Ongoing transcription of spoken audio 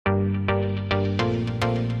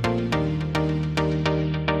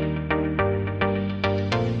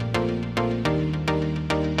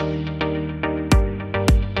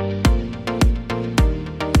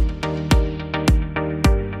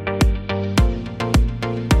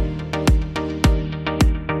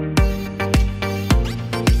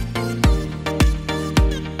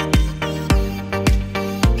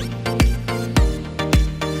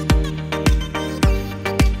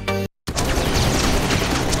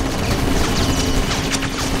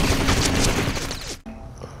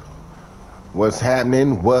What's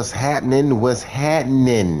happening? What's happening? What's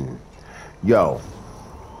happening? Yo,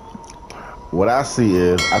 what I see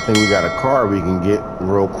is I think we got a car we can get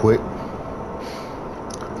real quick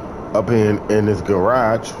up in this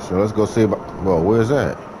garage. So let's go see about. Well, where's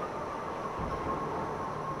that?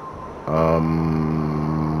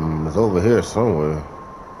 It's over here somewhere.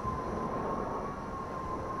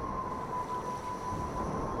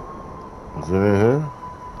 Is it in here?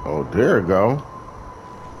 Oh, there it go.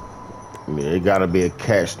 Yeah, it gotta be a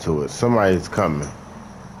catch to it. Somebody's coming.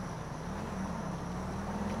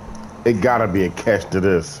 It gotta be a catch to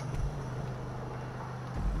this.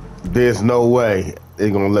 There's no way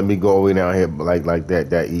they're gonna let me go away down here like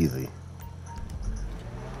that easy.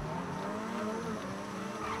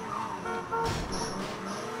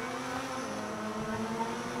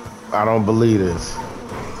 I don't believe this.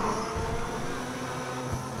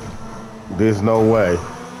 There's no way.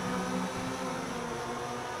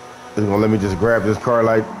 They're gonna let me just grab this car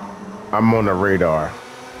like I'm on the radar.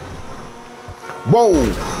 Whoa!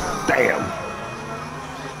 Damn!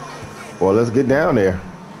 Well, let's get down there.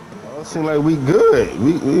 Well, it seems like we good.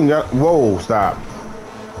 We done got, whoa, stop.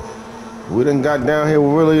 We done got down here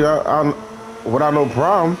really without no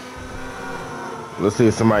problem. Let's see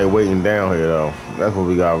if somebody waiting down here though. That's what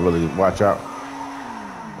we gotta really watch out.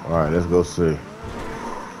 All right, let's go see.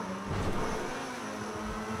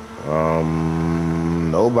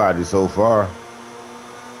 Nobody so far.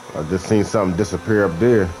 I just seen something disappear up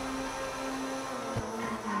there.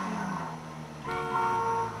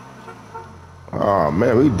 Oh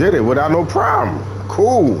man, we did it without no problem.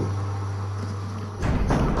 Cool.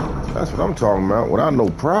 That's what I'm talking about. Without no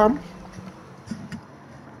problem.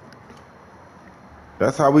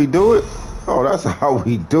 That's how we do it? Oh, that's how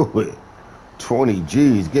we do it. 20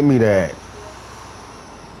 G's, give me that.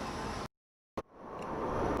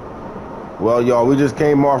 Well, y'all, we just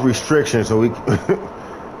came off restriction, so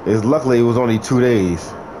luckily it was only 2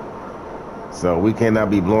 days. So we cannot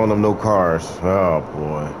be blowing up no cars. Oh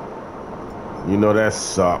boy. You know that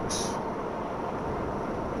sucks.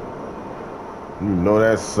 You know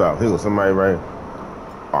that sucks. Here was somebody right.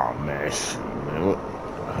 Oh man, shoot, man. What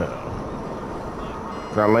the hell?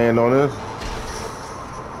 Can I land on this?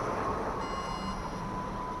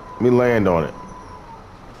 Let me land on it.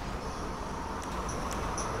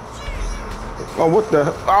 Oh, what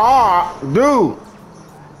the? Ah, dude!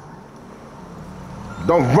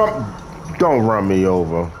 Don't run me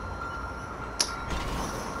over.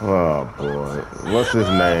 Oh boy, what's his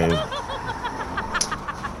name?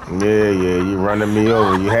 Yeah, you running me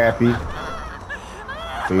over. You happy?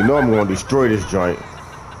 So you know I'm gonna destroy this joint.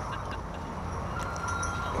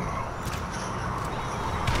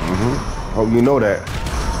 Hope you know that.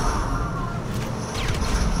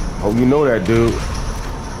 Hope you know that, dude.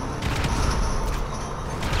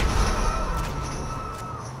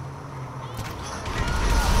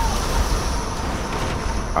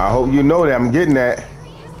 I hope you know that. I'm getting that.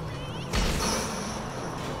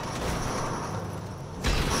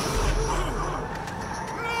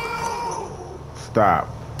 Stop.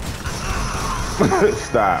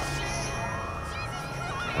 Stop.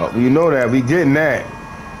 Hope you know that. We getting that.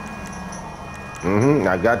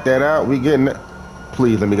 I got that out. We getting that.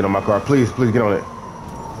 Please let me get on my car. Please get on it.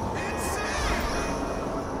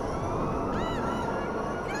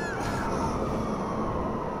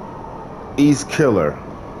 East Killer.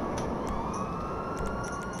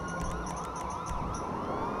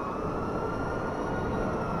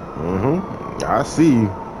 I see you.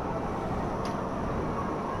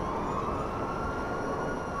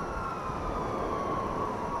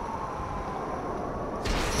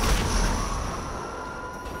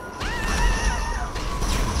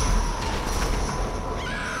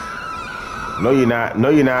 No, you're not. No,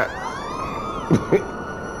 you're not.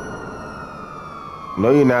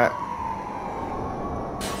 No, you're not.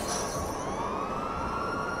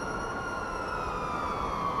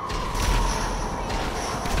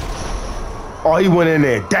 Oh, he went in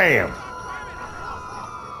there. Damn.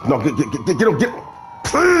 No, get him, get him.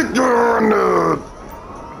 Please get on there.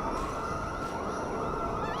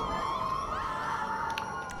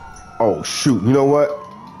 Oh, shoot. You know what?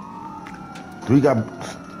 Do we got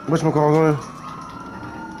whatchamacallit on there?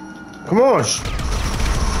 Come on.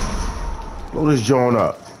 Blow this joint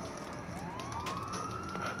up.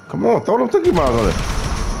 Come on, throw them thinking bombs on it.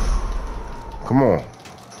 Come on.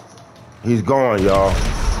 He's gone, y'all.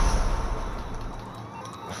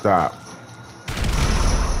 Stop.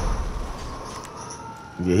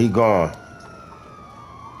 Yeah, he gone.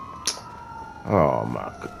 Oh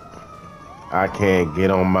my God. I can't get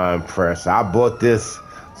on my impressor. I bought this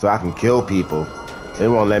so I can kill people. They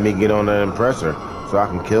won't let me get on the impressor so I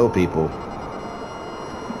can kill people.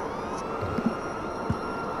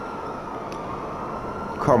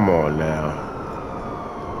 Come on now.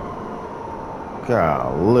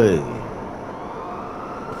 Golly.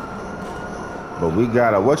 But we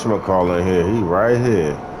got a whatchamacallit here. He right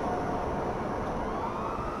here.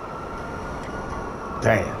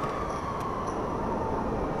 Damn.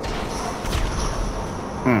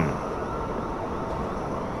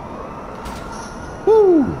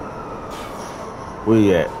 Woo. Where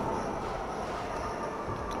you at?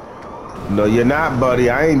 No, you're not, buddy.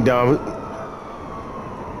 I ain't dumb.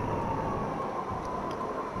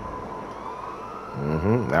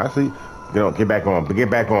 I see. Get back on. Get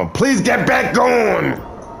back on. Please get back on.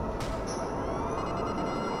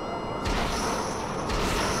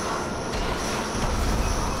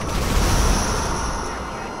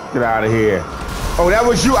 Get out of here. Oh, that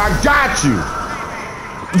was you. I got you.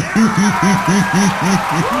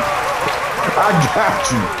 I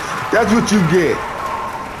got you. That's what you get.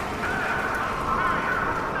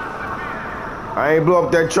 I ain't blow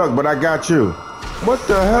up that truck, but I got you. What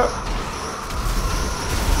the hell?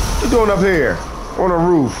 What you doing up here on the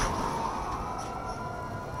roof?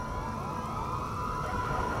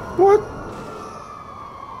 What?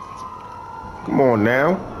 Come on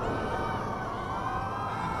now.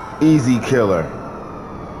 Easy killer.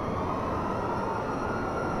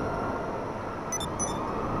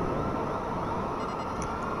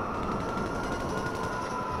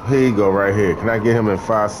 Here you go, right here. Can I get him in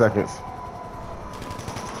 5 seconds?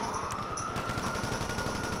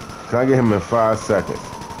 Can I get him in 5 seconds?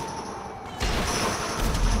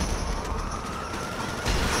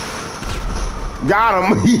 Got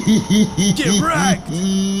him! Get wrecked!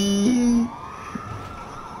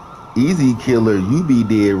 Easy killer, you be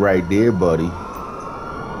dead right there, buddy.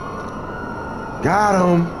 Got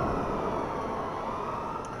him!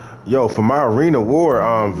 Yo, for my arena war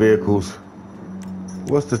vehicles,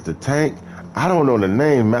 what's this, the tank? I don't know the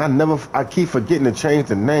name, man. I keep forgetting to change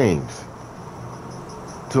the names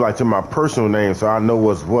to my personal name, so I know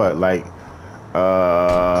what's what. Like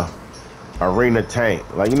arena tank,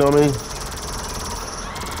 like, you know what I mean?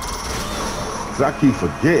 Cause I keep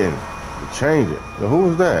forgetting to change it. Now, who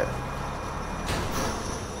was that?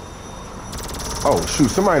 Oh shoot,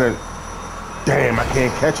 somebody done. Damn, I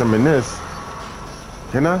can't catch him in this.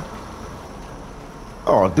 Can I?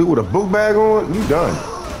 Oh, dude with a book bag on, you done.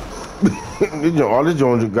 All this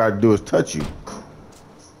joint you gotta do is touch you.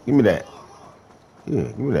 Give me that. Yeah,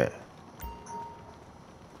 give me that.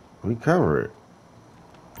 Recover it.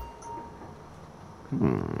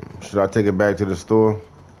 Should I take it back to the store?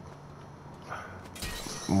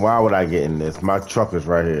 Why would I get in this? My truck is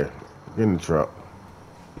right here. Get in the truck.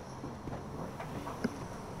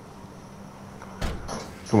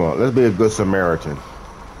 Come on, let's be a good Samaritan.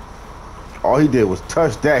 All he did was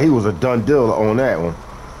touch that. He was a done deal on that one.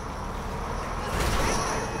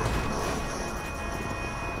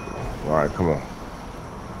 All right, come on.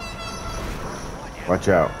 Watch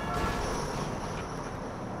out.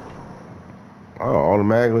 Oh,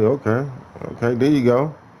 automatically, okay. Okay, there you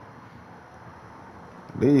go.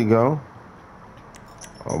 There you go.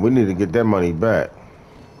 Oh, we need to get that money back.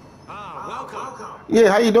 Welcome. Yeah,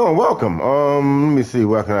 how you doing? Welcome. Let me see,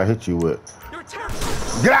 what can I hit you with?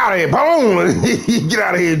 Get out of here, boom! Get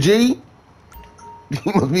out of here, G.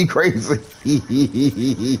 You must be crazy.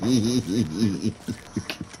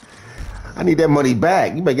 I need that money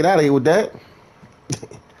back. You better get out of here with that.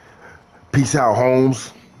 Peace out,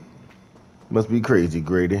 Holmes. Must be crazy,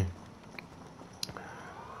 Grady.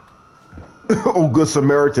 Oh, good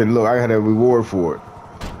Samaritan. Look, I had a reward for it.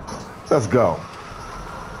 Let's go.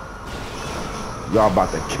 Y'all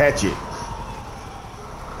about to catch it.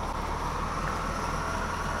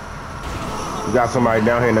 We got somebody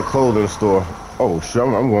down here in the clothing store. Oh, shit,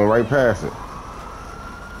 I'm going right past it.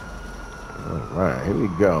 All right, here we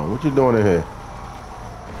go. What you doing in here?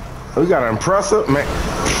 Oh, we got an impressor? Man,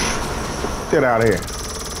 get out of here.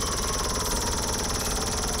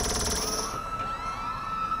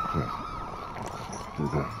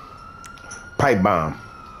 Pipe bomb.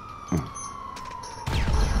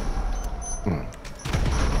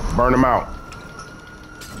 Burn them out.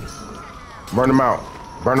 Burn them out.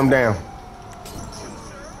 Burn them down.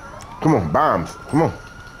 Come on, bombs. Come on.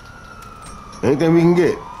 Anything we can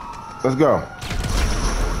get. Let's go.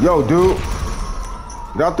 Yo, dude.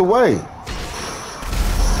 Get out the way.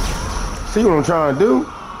 See what I'm trying to do?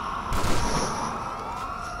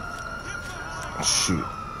 Shoot.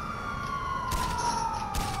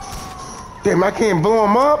 Damn, I can't blow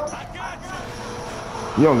him up?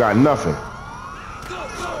 You don't got nothing.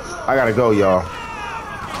 I gotta go, y'all.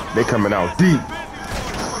 They coming out deep.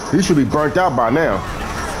 He should be burnt out by now.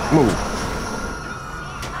 Move.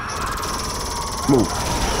 Move.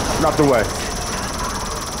 Not the way.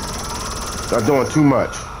 Y'all doing too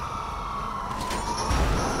much.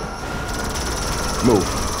 Move.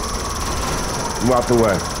 Move out the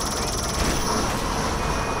way.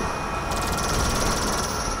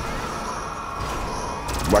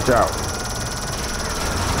 Watch out.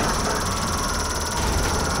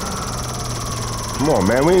 Come on,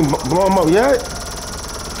 man. We ain't blow him up yet.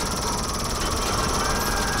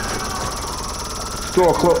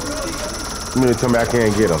 Store close. You mean to tell me I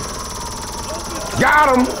can't get him?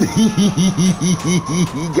 Got him!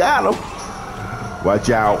 He got him. Watch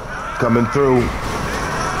out. Coming through.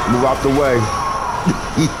 Move out the way.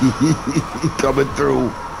 Coming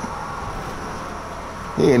through.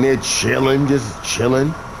 He in there chilling, just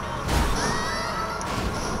chilling.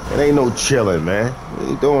 It ain't no chilling, man. We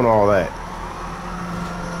ain't doing all that.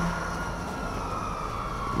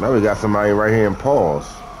 Now we got somebody right here in pause.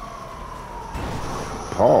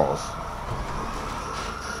 Pause.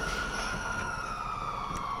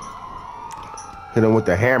 Hit him with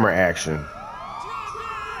the hammer action.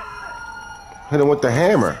 Hit him with the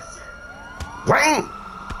hammer. Wang!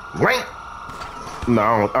 Wang!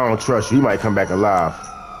 No, I don't trust you. He might come back alive.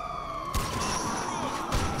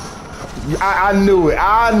 I knew it.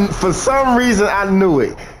 For some reason, I knew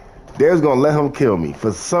it. They was gonna let him kill me.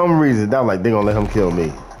 For some reason, I'm like, they gonna let him kill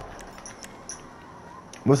me.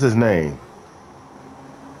 What's his name?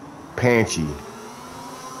 Panchy.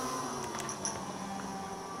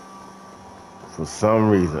 For some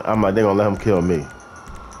reason, I'm like, they gonna let him kill me.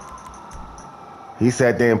 He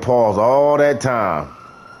sat there and paused all that time.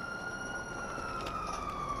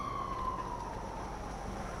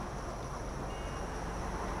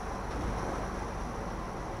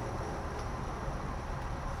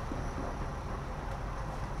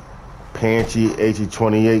 Panchy,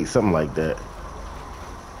 HE28, something like that.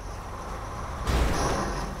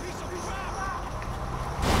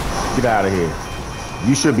 Get out of here.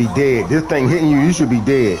 You should be dead. This thing hitting you, you should be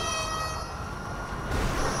dead.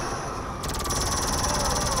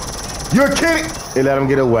 You're kidding! They let him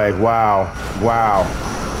get away. Wow. Wow.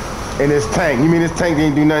 And this tank. You mean this tank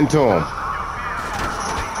didn't do nothing to him?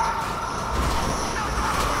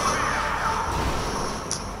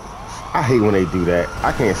 I hate when they do that.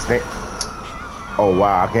 I can't stand. Oh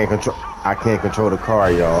wow, I can't control the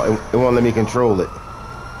car, y'all. It won't let me control it.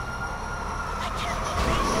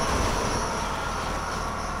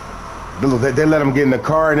 Look, they let him get in the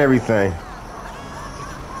car and everything.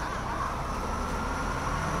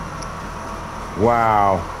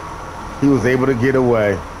 Wow. He was able to get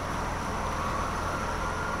away.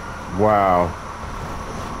 Wow.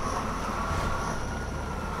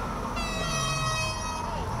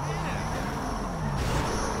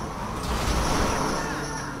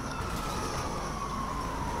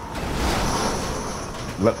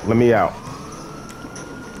 Let me out.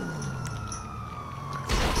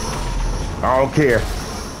 I don't care.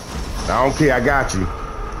 I don't care. I got you.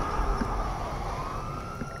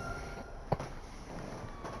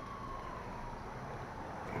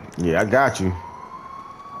 Yeah, I got you.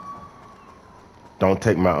 Don't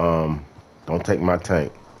take my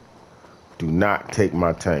tank. Do not take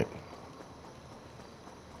my tank.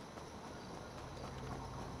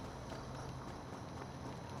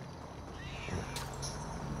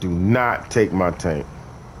 Do not take my tank.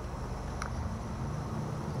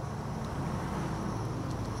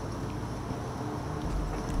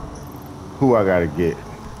 Who I gotta get?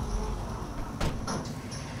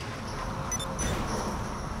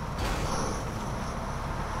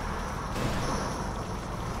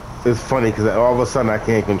 It's funny because all of a sudden I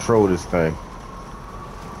can't control this thing.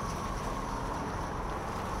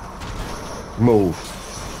 Move.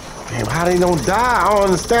 Damn, how they don't die? I don't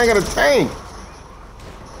understand. I got a tank.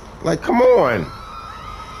 Like, come on.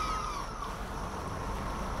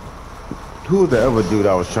 Who was the other dude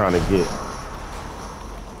I was trying to get?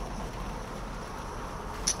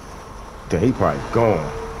 Damn, he probably gone.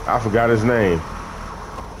 I forgot his name.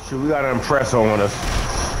 Shit, we got an impressor on us.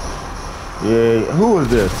 Yeah, who is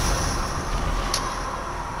this?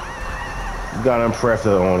 We got an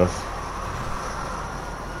impressor on us.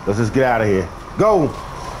 Let's just get out of here. Go!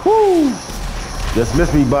 Woo! Just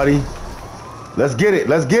miss me, buddy. Let's get it.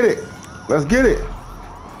 Let's get it. Let's get it.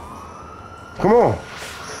 Come on.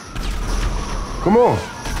 Come on.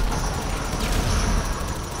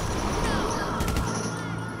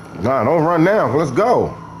 Nah, don't run now. Let's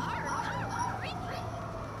go.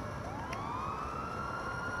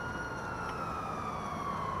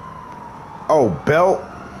 Oh, belt.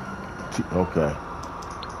 Okay.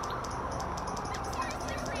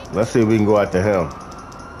 Let's see if we can go after him.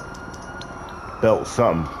 Belt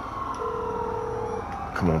something.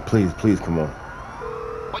 Come on, please, please, come on.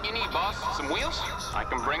 What you need, boss? Some wheels? I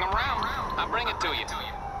can bring them round. to you.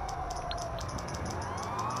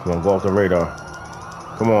 Come on, go off the radar.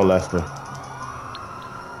 Come on, Lester.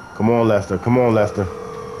 Come on, Lester. Come on, Lester.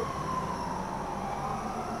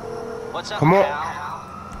 What's up, Come on.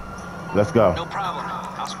 pal? Let's go. No problem.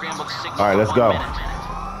 I'll scramble the signal. All right, for let's 1 go. minute.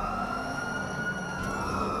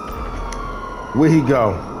 Where he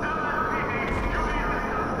go?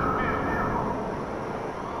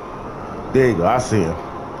 There you go. I see him.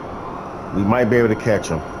 We might be able to catch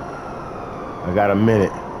him. I got a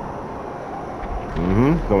minute.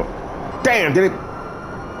 Come on. Damn, did it?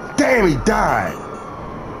 Damn, he died.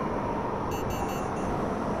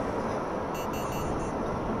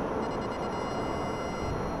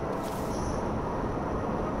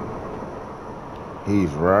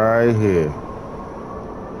 He's right here.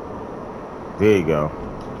 There you go.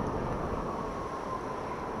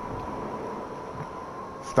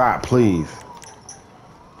 Stop, please.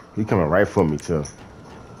 He coming right for me, too.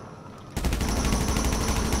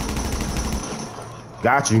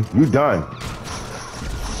 Got you. You done.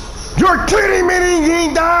 You're kidding me, he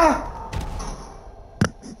ain't die?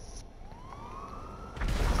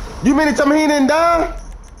 You mean to tell me he didn't die?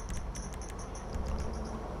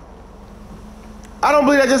 I don't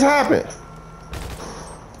believe that just happened.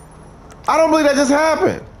 I don't believe that just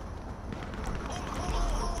happened.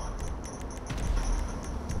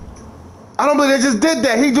 I don't believe they just did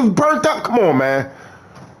that. He just burnt up. Come on, man.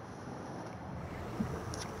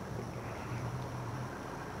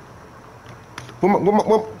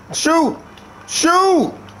 Shoot!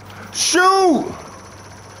 Shoot! Shoot!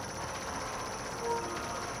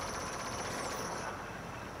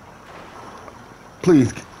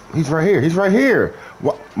 Please, he's right here. He's right here.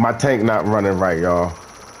 What? My tank not running right, y'all.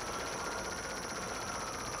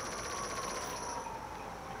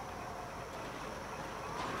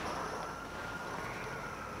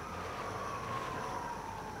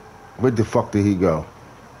 Where the fuck did he go?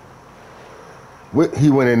 He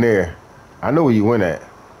went in there. I know where you went at.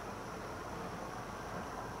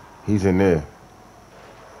 He's in there.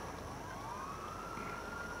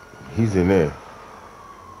 He's in there.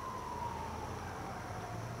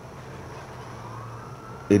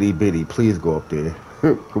 Itty bitty, please go up there.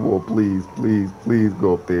 Come on, please, please, please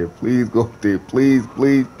go up there. Please go up there. Please,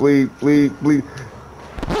 please, please, please, please.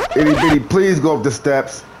 Itty bitty, please go up the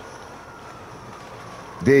steps.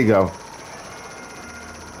 There you go.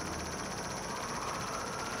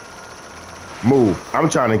 Move. I'm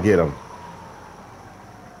trying to get him.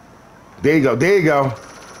 There you go. There you go.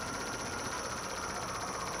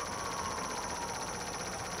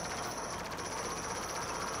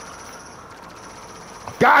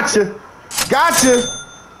 Gotcha. Gotcha.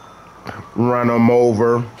 Run him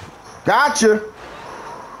over. Gotcha.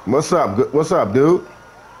 What's up? What's up, dude?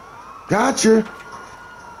 Gotcha.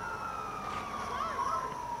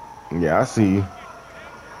 Yeah, I see you.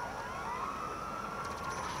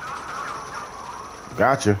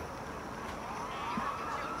 Gotcha.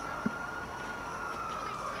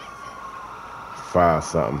 Five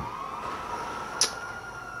something.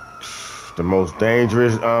 The most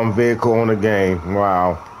dangerous vehicle on the game.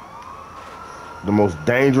 Wow. The most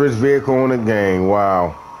dangerous vehicle on the game.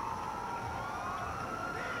 Wow.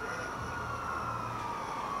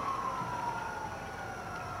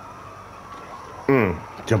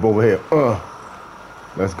 Jump over here.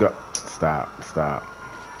 Let's go. Stop. Stop.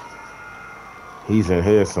 He's in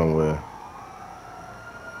here somewhere.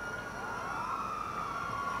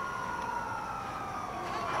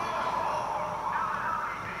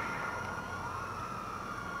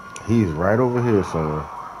 He's right over here somewhere.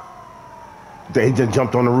 He just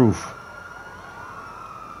jumped on the roof.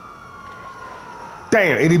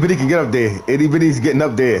 Damn, anybody can get up there. Anybody's getting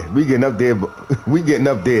up there. We getting up there. We getting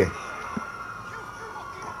up there.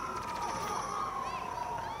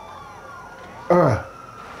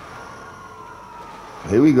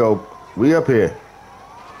 Here we go. We up here.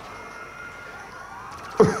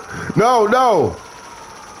 No, no.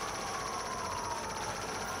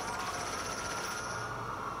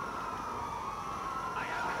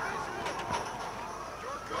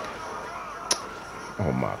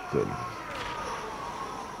 Oh my goodness.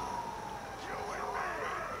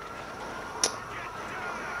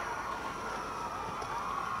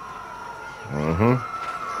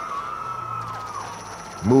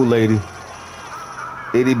 Move, lady.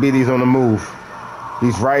 Itty bitty's on the move.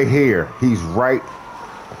 He's right here. He's right.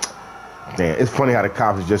 Damn, it's funny how the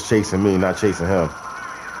cops is just chasing me, not chasing him.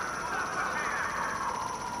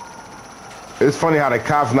 It's funny how the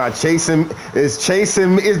cops not chasing, is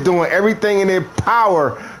chasing me, is doing everything in their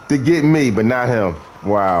power to get me, but not him.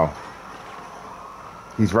 Wow.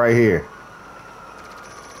 He's right here.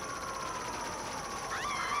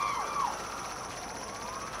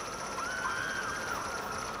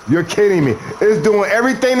 You're kidding me. It's doing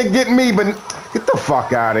everything to get me, but get the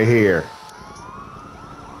fuck out of here.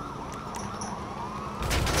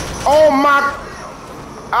 Oh my,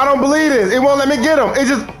 I don't believe this. It won't let me get him.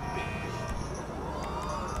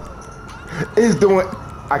 It's doing,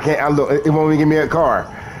 I can't, I look, it won't even give me a car.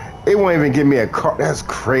 It won't even give me a car. That's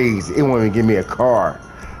crazy. It won't even give me a car.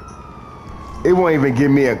 It won't even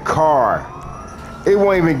give me a car. It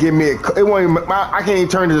won't even give me a, it won't even, I can't even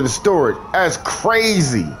turn it to the storage. That's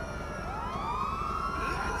crazy.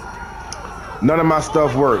 None of my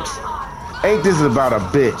stuff works. Ain't this about a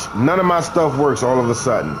bitch? None of my stuff works all of a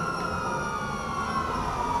sudden.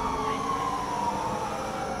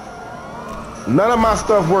 None of my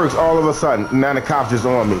stuff works all of a sudden. Now the cops just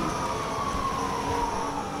on me.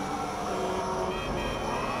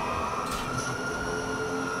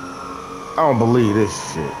 I don't believe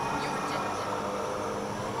this shit.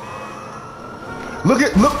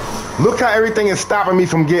 Look how everything is stopping me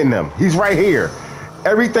from getting them. He's right here.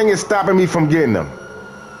 Everything is stopping me from getting them.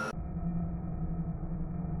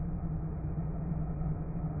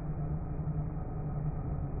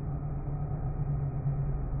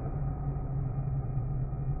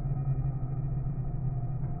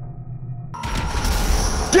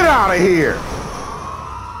 Get out of here.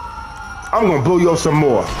 I'm gonna blow you up some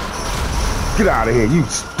more. Get out of here, you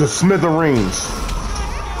the smithereens.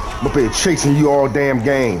 I'm up here chasing you all damn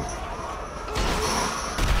game.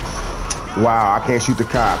 Wow, I can't shoot the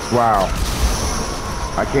cops. Wow.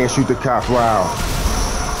 I can't shoot the cops. Wow.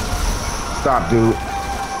 Stop, dude.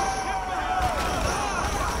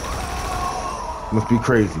 Must be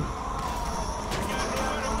crazy.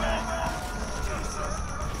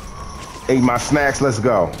 Ate my snacks, let's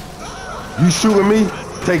go. You shooting me?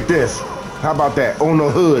 Take this. How about that? On the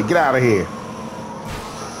hood, get out of here.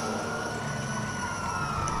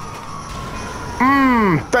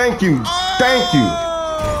 Thank you, thank you.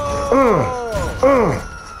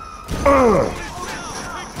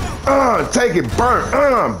 Take it,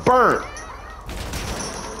 burnt, burnt.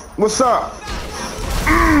 What's up?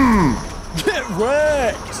 Get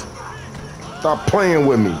wrecked. Stop playing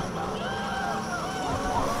with me.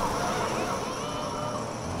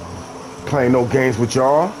 Playing no games with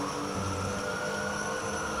y'all.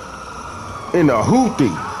 In a hoopty.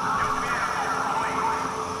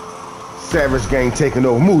 Savage gang taking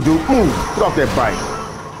over. Move, dude, move. Get off that bike.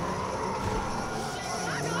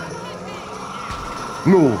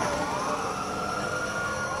 Move.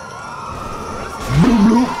 Blue,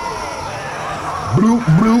 blue. Blue,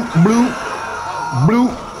 blue, blue. Blue,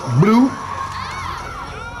 blue.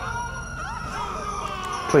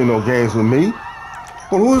 Play no games with me.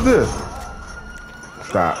 Well, who is this?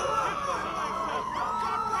 Stop.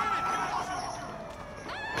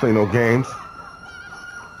 Play no games.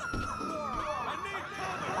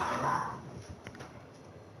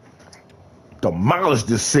 Demolish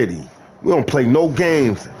this city. We don't play no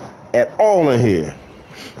games at all in here.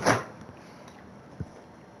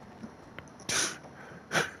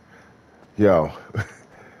 Yo,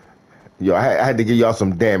 I had to give y'all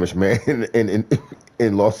some damage, man,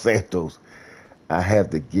 in Los Santos. I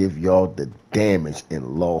have to give y'all the damage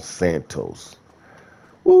in Los Santos.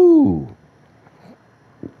 Woo.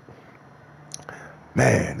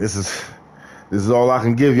 Man, this is all I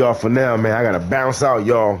can give y'all for now, man. I gotta bounce out,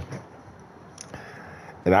 y'all.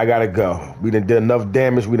 And I gotta go. We done did enough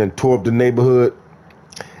damage. We done tore up the neighborhood.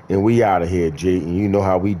 And we out of here, G. And you know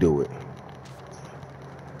how we do it.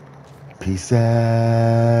 Peace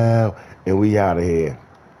out. And we out of here.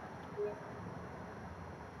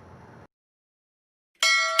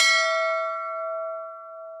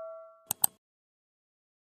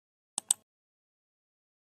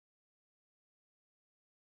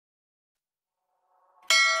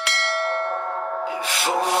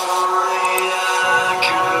 For